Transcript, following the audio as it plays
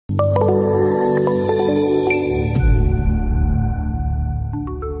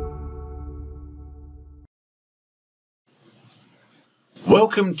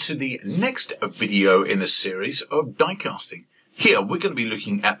Welcome to the next video in the series of die casting. Here we're going to be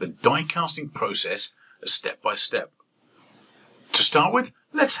looking at the die casting process step by step. To start with,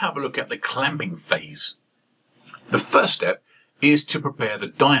 let's have a look at the clamping phase. The first step is to prepare the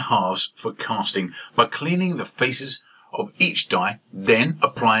die halves for casting by cleaning the faces of each die, then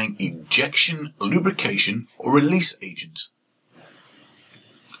applying ejection, lubrication or release agent.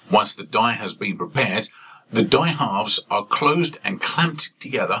 Once the die has been prepared, the die halves are closed and clamped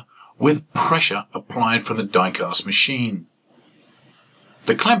together with pressure applied from the die cast machine.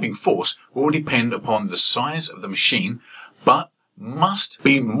 The clamping force will depend upon the size of the machine, but must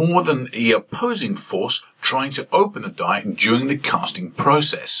be more than the opposing force trying to open the die during the casting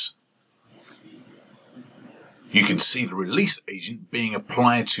process. You can see the release agent being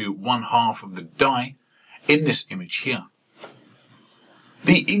applied to one half of the die in this image here.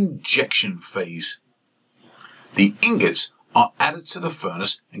 The injection phase. The ingots are added to the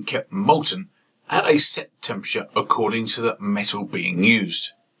furnace and kept molten at a set temperature according to the metal being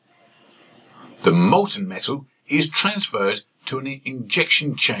used. The molten metal is transferred to an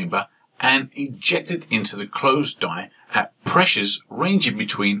injection chamber and ejected into the closed die at pressures ranging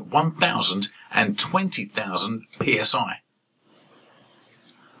between 1000 and 20,000 psi.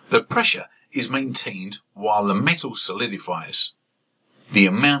 The pressure is maintained while the metal solidifies. The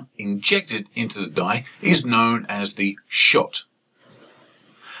amount injected into the die is known as the shot.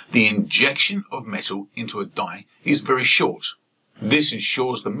 The injection of metal into a die is very short. This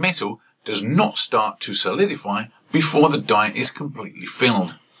ensures the metal does not start to solidify before the die is completely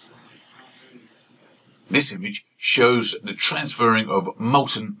filled. This image shows the transferring of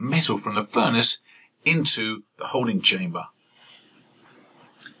molten metal from the furnace into the holding chamber.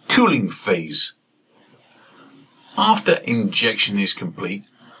 Cooling phase. After injection is complete,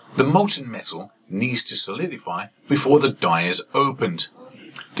 the molten metal needs to solidify before the die is opened.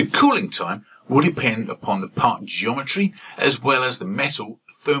 The cooling time will depend upon the part geometry as well as the metal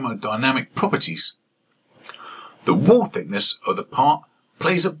thermodynamic properties. The wall thickness of the part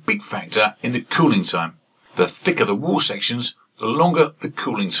plays a big factor in the cooling time. The thicker the wall sections, the longer the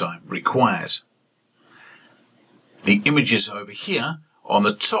cooling time required. The images over here. On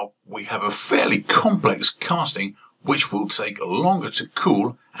the top, we have a fairly complex casting which will take longer to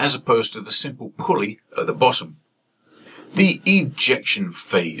cool as opposed to the simple pulley at the bottom. The ejection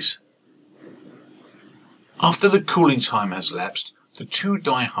phase. After the cooling time has lapsed, the two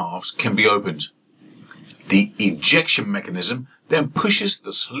die halves can be opened. The ejection mechanism then pushes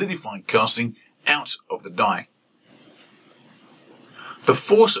the solidified casting out of the die. The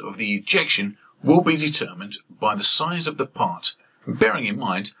force of the ejection will be determined by the size of the part. Bearing in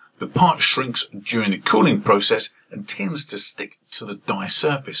mind, the part shrinks during the cooling process and tends to stick to the die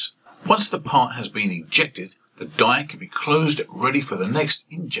surface. Once the part has been ejected, the die can be closed ready for the next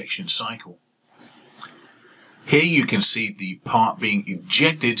injection cycle. Here you can see the part being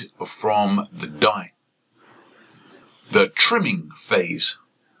ejected from the die. The trimming phase.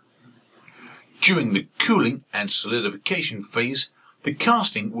 During the cooling and solidification phase, the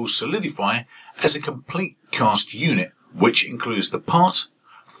casting will solidify as a complete cast unit, which includes the part,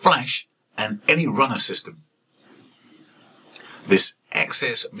 flash and any runner system. This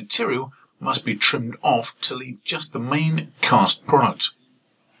excess material must be trimmed off to leave just the main cast product.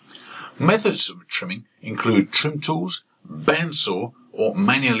 Methods of trimming include trim tools, bandsaw or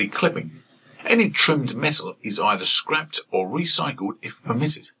manually clipping. Any trimmed metal is either scrapped or recycled if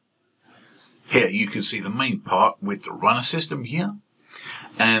permitted. Here you can see the main part with the runner system here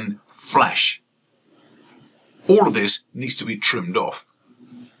and flash. All of this needs to be trimmed off.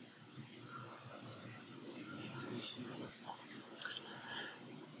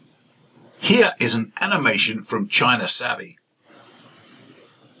 Here is an animation from China Savvy.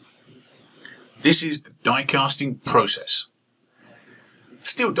 This is the die casting process.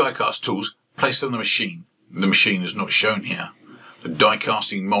 Steel die cast tools placed on the machine. The machine is not shown here. The die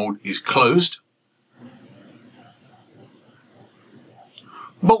casting mold is closed.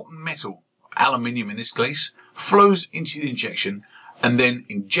 Molten metal, aluminium in this case, flows into the injection and then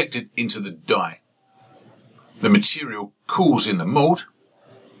injected into the die. The material cools in the mold.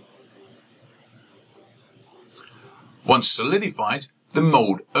 Once solidified, the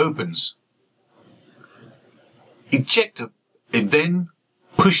mold opens. Ejector, it then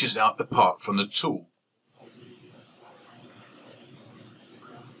pushes out the part from the tool.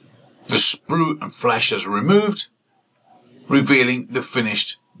 The sprue and flash is removed, revealing the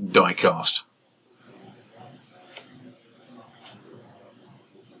finished die cast.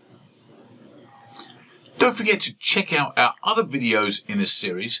 Don't forget to check out our other videos in this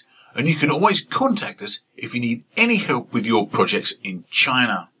series, and you can always contact us if you need any help with your projects in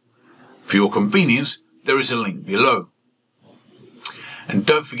China. For your convenience, there is a link below. And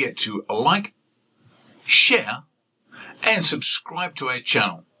don't forget to like, share, and subscribe to our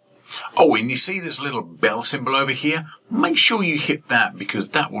channel. Oh, and you see this little bell symbol over here? Make sure you hit that, because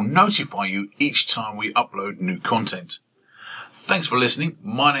that will notify you each time we upload new content. Thanks for listening.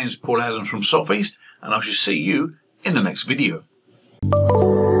 My name is Paul Adams from Sofeast, and I shall see you in the next video.